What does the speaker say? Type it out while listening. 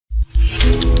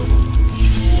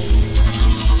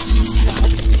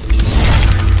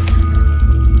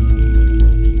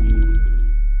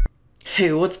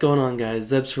Hey, what's going on,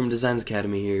 guys? Zebs from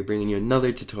DesignsAcademy here, bringing you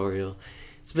another tutorial.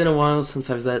 It's been a while since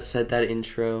I've said that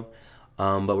intro,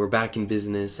 but we're back in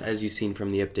business. As you've seen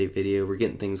from the update video, we're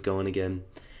getting things going again.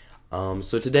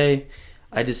 So today,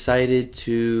 I decided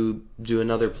to do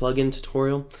another plugin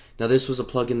tutorial. Now, this was a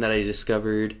plugin that I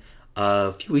discovered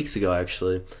a few weeks ago,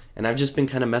 actually, and I've just been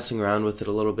kind of messing around with it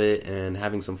a little bit and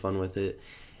having some fun with it.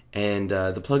 And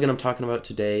the plugin I'm talking about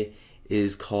today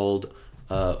is called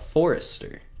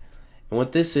Forester. And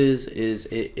what this is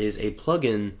it is a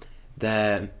plugin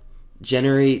that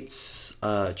generates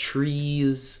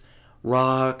trees,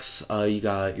 rocks. You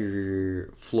got your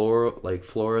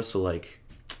flora, so like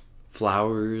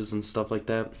flowers and stuff like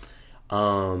that.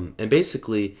 And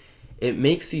basically, it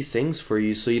makes these things for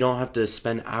you, so you don't have to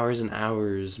spend hours and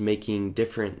hours making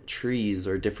different trees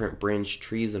or different branch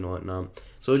trees and whatnot.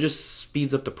 So it just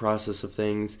speeds up the process of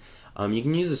things. You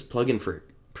can use this plugin for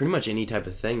pretty much any type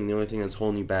of thing. The only thing that's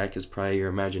holding you back is probably your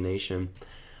imagination.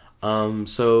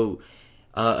 Enough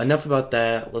about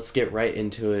that. Let's get right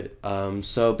into it.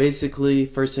 So basically,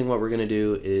 first thing what we're gonna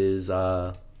do is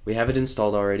we have it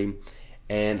installed already,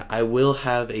 and I will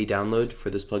have a download for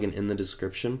this plugin in the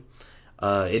description.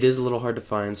 It is a little hard to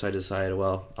find, so I decided,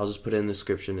 well, I'll just put it in the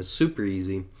description. It's super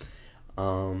easy.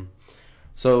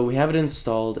 So we have it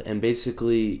installed, and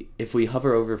basically, if we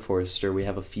hover over Forester, we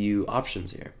have a few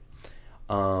options here.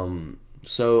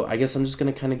 So I guess I'm just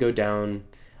going to kind of go down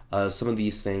some of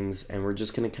these things, and we're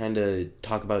just going to kind of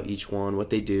talk about each one, what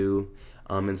they do,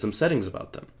 and some settings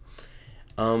about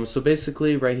them. So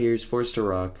basically right here is Forester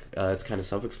Rock. It's kind of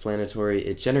self-explanatory.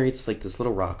 It generates like this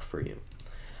little rock for you.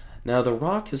 Now the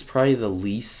rock is probably the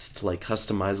least like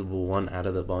customizable one out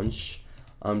of the bunch,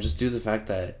 just due to the fact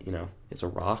that, you know, it's a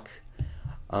rock.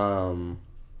 But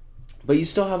you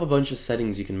still have a bunch of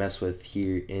settings you can mess with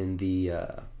here in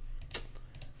the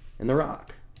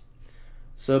rock.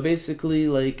 So basically,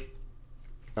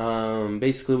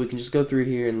 basically we can just go through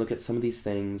here and look at some of these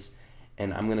things,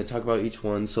 and I'm going to talk about each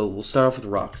one. So we'll start off with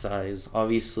rock size.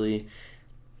 Obviously,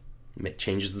 it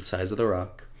changes the size of the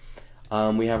rock.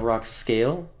 We have rock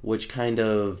scale, which kind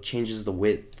of changes the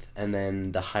width and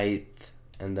then the height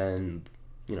and then,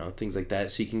 you know, things like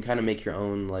that. So you can kind of make your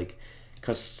own like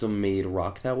custom made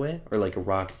rock that way, or like a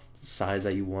rock size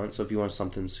that you want. So if you want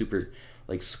something super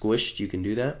like squished, you can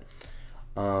do that.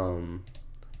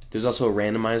 There's also a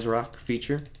randomized rock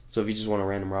feature, so if you just want a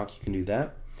random rock, you can do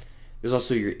that. There's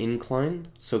also your incline,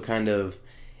 so kind of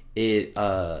it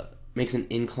makes an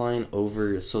incline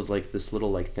over, so like this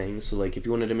little like thing. So like if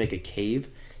you wanted to make a cave,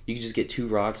 you could just get two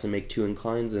rocks and make two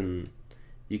inclines, and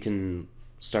you can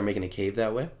start making a cave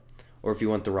that way. Or if you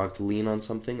want the rock to lean on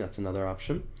something, that's another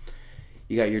option.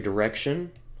 You got your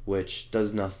direction, which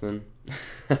does nothing.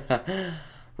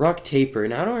 Rock taper.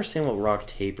 Now I don't understand what rock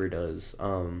taper does.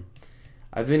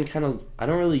 I don't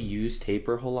really use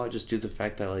taper a whole lot, just due to the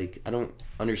fact that like I don't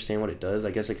understand what it does.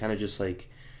 I guess it kind of just like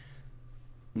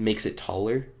makes it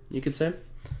taller, you could say.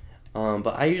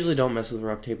 But I usually don't mess with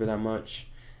rock taper that much.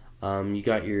 You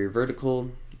got your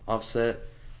vertical offset,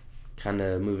 kind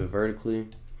of move it vertically.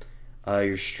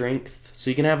 Your strength,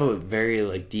 so you can have a very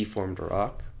like deformed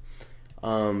rock.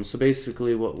 So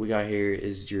basically what we got here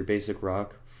is your basic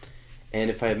rock. And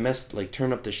if I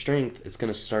turn up the strength, it's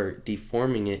gonna start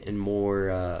deforming it in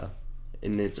more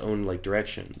in its own like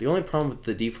direction. The only problem with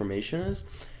the deformation is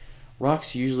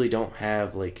rocks usually don't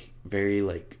have like very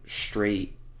like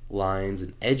straight lines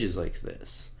and edges like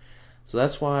this. So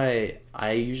that's why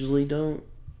I usually don't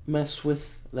mess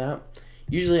with that.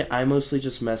 Usually I mostly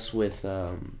just mess with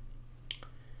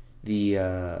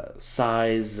the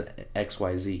size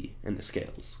XYZ and the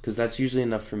scales, because that's usually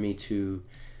enough for me to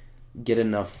get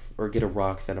a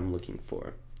rock that I'm looking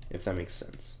for, if that makes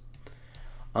sense.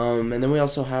 And then we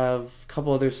also have a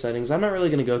couple other settings. I'm not really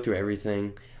going to go through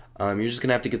everything. You're just going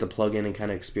to have to get the plugin and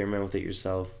kind of experiment with it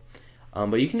yourself.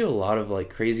 But you can do a lot of like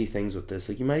crazy things with this.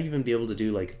 Like you might even be able to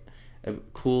do like a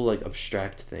cool like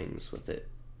abstract things with it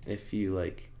if you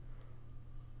like,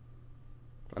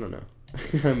 I don't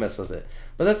know, mess with it.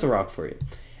 But that's a rock for you.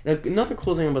 And another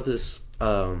cool thing about this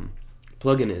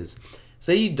plugin is,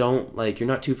 say you don't you're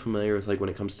not too familiar with like when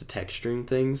it comes to texturing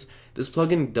things, this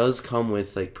plugin does come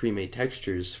with like pre-made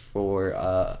textures for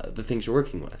the things you're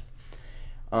working with.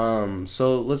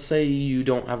 So let's say you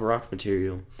don't have a rock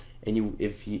material and you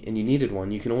needed one,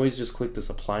 you can always just click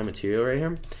this apply material right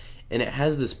here, and it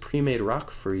has this pre-made rock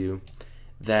for you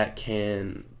that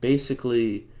can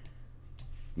basically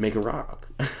make a rock.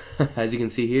 As you can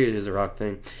see here, it is a rock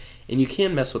thing, and you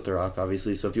can mess with the rock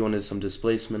obviously. So if you wanted some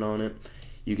displacement on it,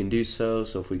 you can do so.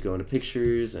 So if we go into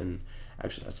pictures, and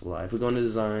actually that's a lie, if we go into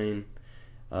design,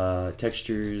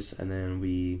 textures, and then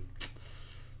we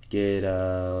get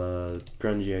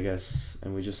grungy, I guess,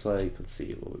 and we just like, let's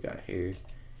see what we got here.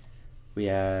 We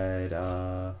add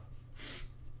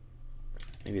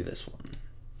maybe this one.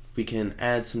 We can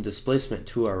add some displacement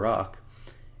to our rock,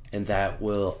 and that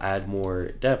will add more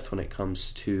depth when it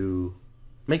comes to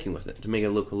making with it, to make it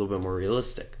look a little bit more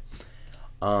realistic.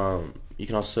 You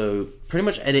can also pretty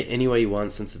much edit any way you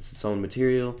want since it's its own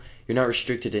material. You're not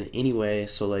restricted in any way,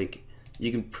 so like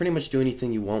you can pretty much do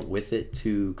anything you want with it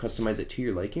to customize it to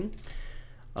your liking,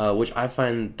 which I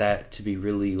find that to be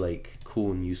really like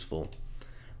cool and useful.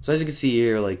 So as you can see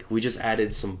here, like we just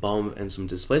added some bump and some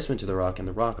displacement to the rock, and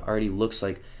the rock already looks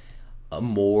like a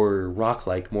more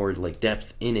rock-like, more like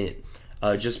depth in it,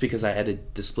 just because I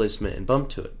added displacement and bump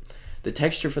to it. The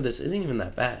texture for this isn't even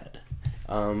that bad.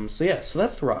 So yeah, so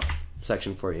that's the rock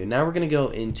section for you. Now we're gonna go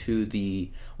into the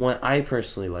one I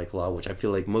personally like a lot, which I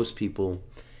feel like most people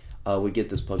would get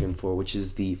this plugin for, which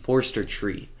is the Forester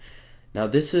tree. Now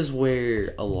this is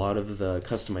where a lot of the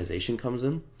customization comes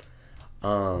in.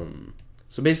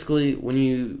 So basically, when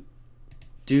you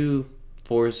do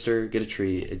Forester, get a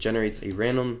tree, it generates a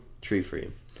random tree for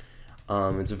you.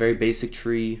 It's a very basic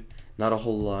tree, not a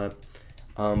whole lot,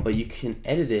 but you can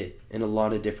edit it in a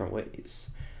lot of different ways.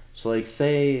 So like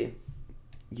say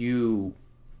you,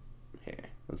 here,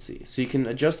 let's see. So you can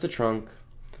adjust the trunk,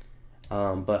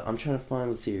 but I'm trying to find,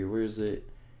 let's see here, where is it?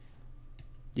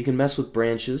 You can mess with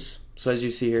branches. So as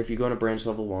you see here, if you go into branch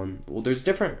level 1, well, there's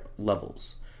different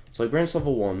levels. So like branch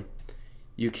level 1,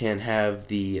 you can have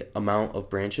the amount of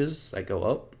branches that go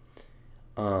up,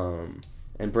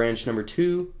 and branch number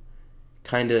 2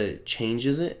 kind of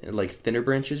changes it, like thinner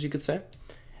branches you could say,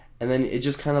 and then it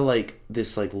just kind of like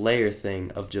this like layer thing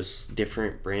of just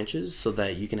different branches, so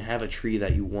that you can have a tree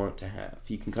that you want to have.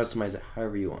 You can customize it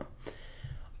however you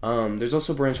want. There's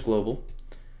also branch global.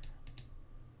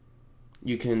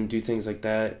 You can do things like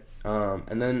that,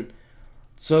 and then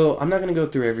so I'm not going to go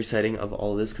through every setting of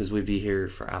all this because we'd be here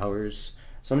for hours.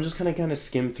 So I'm just kind of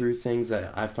skim through things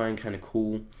that I find kind of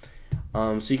cool.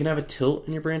 So you can have a tilt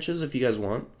in your branches if you guys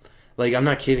want. Like, I'm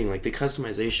not kidding. Like, the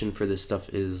customization for this stuff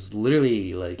is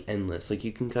literally, like, endless. Like,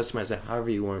 you can customize it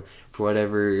however you want for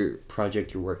whatever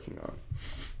project you're working on.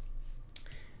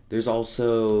 There's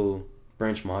also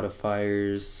branch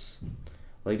modifiers.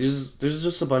 Like, there's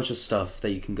just a bunch of stuff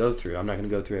that you can go through. I'm not going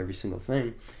to go through every single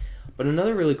thing. But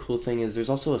another really cool thing is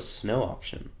there's also a snow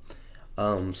option.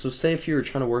 So say if you were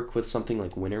trying to work with something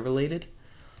like winter related.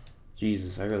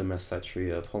 Jesus, I really messed that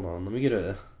tree up. Hold on, let me get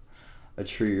a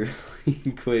tree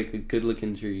really quick, a good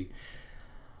looking tree.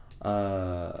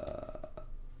 What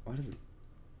is it?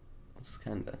 What's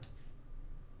kinda?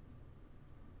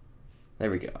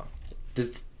 There we go.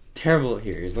 This terrible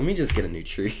here. Let me just get a new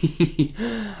tree.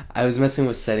 I was messing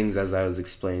with settings as I was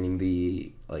explaining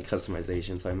the like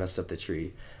customization, so I messed up the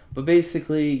tree. But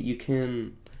basically, you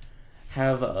can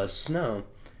have a snow,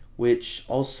 which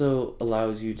also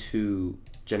allows you to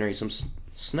generate some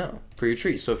snow for your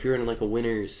tree. So if you're in like a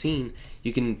winter scene,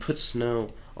 you can put snow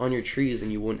on your trees, and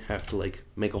you wouldn't have to like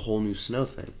make a whole new snow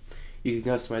thing. You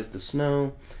can customize the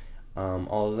snow,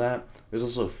 all of that. There's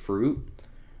also fruit,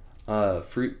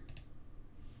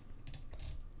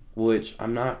 which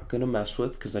I'm not gonna mess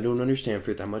with because I don't understand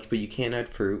fruit that much. But you can add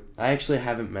fruit. I actually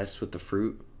haven't messed with the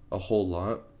fruit a whole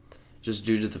lot, just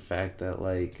due to the fact that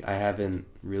like I haven't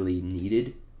really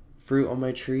needed fruit on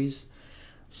my trees.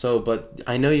 So, but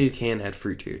I know you can add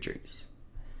fruit to your trees.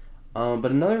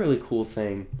 But another really cool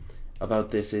thing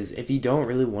about this is if you don't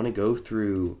really want to go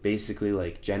through basically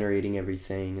like generating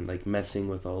everything and like messing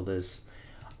with all this,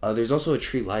 there's also a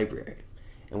tree library.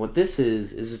 And what this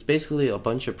is it's basically a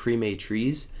bunch of pre-made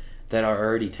trees that are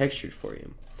already textured for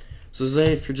you. So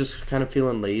say if you're just kind of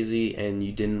feeling lazy and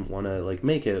you didn't want to like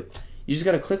make it, you just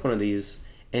got to click one of these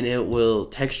and it will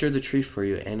texture the tree for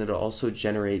you, and it'll also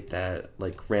generate that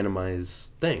like randomized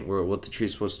thing where what the tree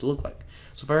is supposed to look like.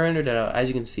 So if I rendered it out, as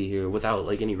you can see here, without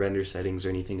like any render settings or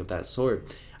anything of that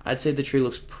sort, I'd say the tree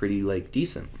looks pretty like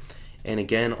decent. And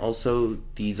again, also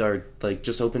these are like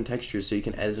just open textures, so you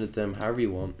can edit them however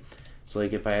you want. So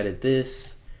like if I added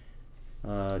this,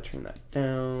 turn that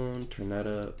down, turn that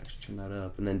up, actually turn that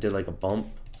up, and then did like a bump.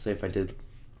 Say if I did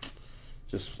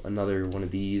just another one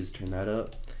of these, turn that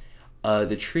up.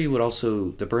 The tree would also,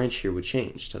 the branch here would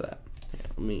change to that. Yeah,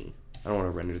 I don't want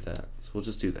to render that, so we'll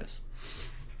just do this.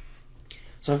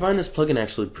 So I find this plugin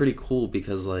actually pretty cool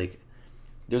because like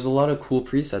there's a lot of cool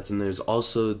presets, and there's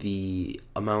also the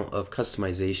amount of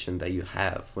customization that you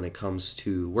have when it comes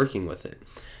to working with it.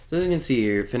 So as you can see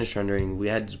here, finished rendering, we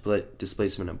had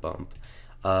displacement and bump.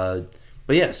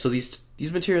 But yeah, so these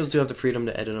materials do have the freedom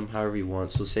to edit them however you want.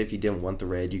 So say if you didn't want the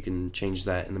red, you can change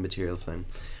that in the material thing,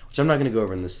 which I'm not going to go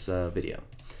over in this video.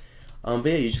 But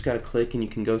yeah, you just gotta click and you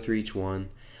can go through each one.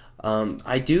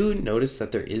 I do notice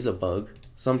that there is a bug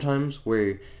sometimes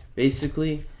where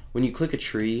basically when you click a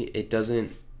tree, it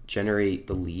doesn't generate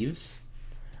the leaves.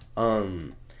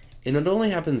 And it only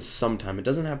happens sometime. It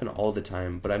doesn't happen all the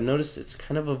time, but I've noticed it's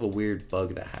kind of a weird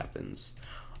bug that happens.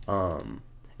 And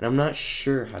I'm not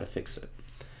sure how to fix it.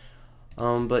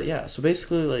 But yeah, so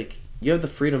basically, like, you have the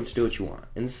freedom to do what you want.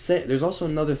 And there's also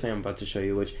another thing I'm about to show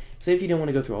you, which, say if you don't want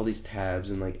to go through all these tabs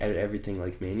and, like, edit everything,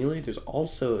 like, manually, there's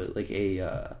also, like,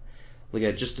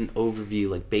 just an overview,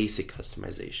 like, basic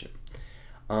customization.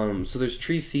 So there's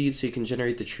tree seeds, so you can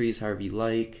generate the trees however you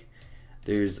like.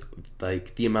 There's,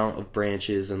 like, the amount of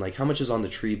branches and, like, how much is on the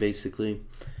tree, basically.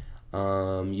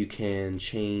 You can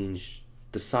change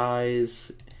the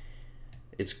size,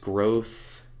 its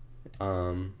growth,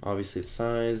 obviously its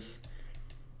size,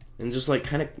 and just, like,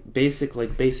 kind of basic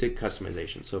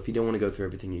customization. So if you don't want to go through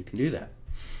everything, you can do that.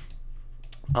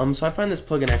 So I find this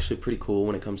plugin actually pretty cool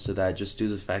when it comes to that, just due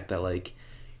to the fact that, like,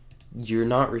 you're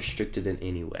not restricted in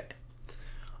any way.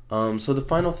 So the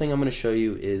final thing I'm going to show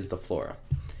you is the Flora.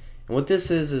 And what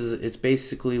this is it's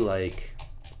basically like,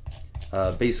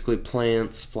 basically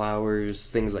plants, flowers,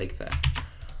 things like that.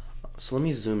 So let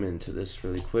me zoom into this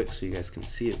really quick so you guys can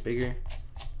see it bigger.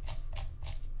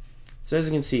 So as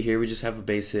you can see here, we just have a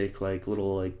basic, like,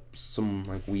 little, like, some,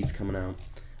 like, weeds coming out.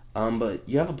 But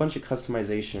you have a bunch of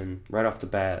customization right off the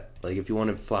bat. Like, if you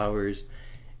wanted flowers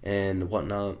and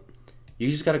whatnot, you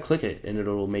just gotta click it and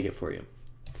it'll make it for you.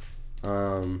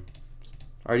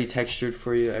 Already textured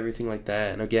for you, everything like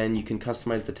that. And again, you can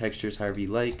customize the textures however you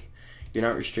like. You're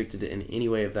not restricted in any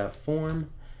way of that form.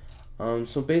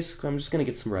 So basically, I'm just gonna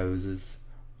get some roses,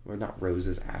 or not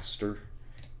roses, aster.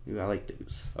 Ooh, I like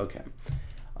those. Okay.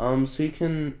 So you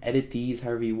can edit these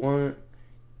however you want.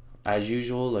 As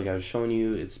usual, like I was showing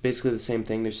you, it's basically the same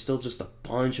thing. There's still just a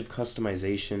bunch of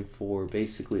customization for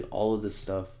basically all of this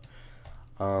stuff.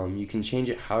 You can change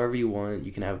it however you want.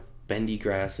 You can have bendy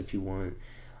grass if you want.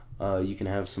 You can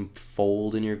have some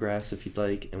fold in your grass if you'd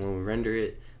like. And when we render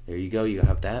it, there you go, you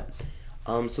have that.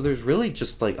 So there's really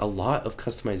just, like, a lot of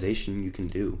customization you can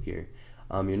do here.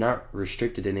 You're not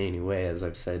restricted in any way, as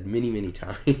I've said many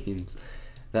times,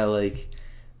 that, like,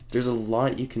 there's a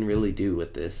lot you can really do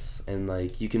with this. And,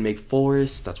 like, you can make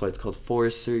forests, that's why it's called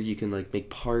Forester. You can, like, make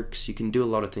parks, you can do a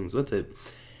lot of things with it.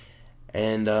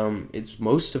 And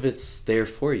most of it's there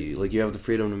for you. Like, you have the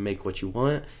freedom to make what you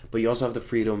want, but you also have the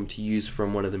freedom to use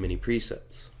from one of the many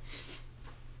presets.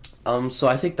 So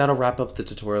I think that'll wrap up the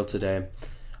tutorial today.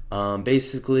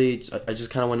 Basically, I just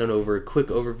kind of went over a quick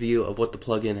overview of what the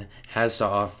plugin has to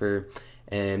offer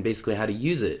and basically how to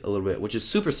use it a little bit, which is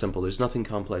super simple. There's nothing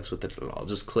complex with it at all.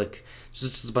 Just click,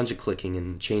 just a bunch of clicking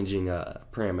and changing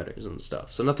parameters and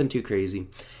stuff. So nothing too crazy.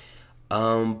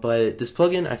 But this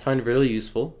plugin I find really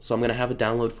useful, so I'm going to have a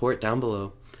download for it down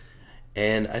below.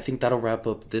 And I think that'll wrap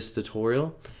up this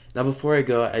tutorial. Now before I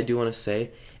go, I do want to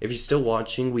say, if you're still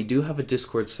watching, we do have a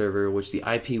Discord server, which the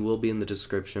IP will be in the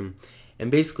description.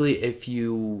 And basically, if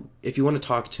you want to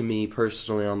talk to me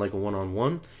personally on, like, a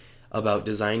one-on-one about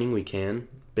designing, we can.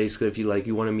 Basically, if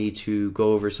you wanted me to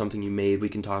go over something you made, we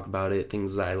can talk about it,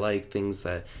 things that I like, things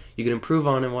that you can improve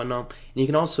on and whatnot. And you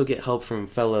can also get help from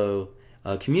fellow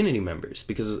community members,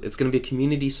 because it's going to be a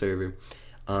community server.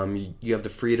 You have the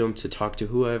freedom to talk to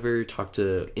whoever, talk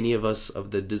to any of us of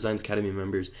the DesignsAcademy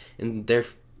members,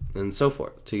 and so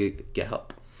forth to get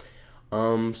help.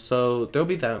 So there'll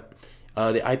be that.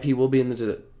 The IP will be in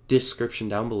the description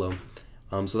down below.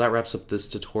 So that wraps up this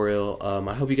tutorial.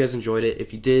 I hope you guys enjoyed it.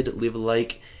 If you did, leave a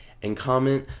like and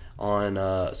comment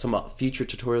on some future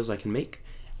tutorials I can make.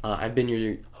 I've been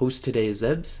your host today,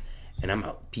 Zebs, and I'm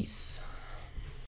out. Peace.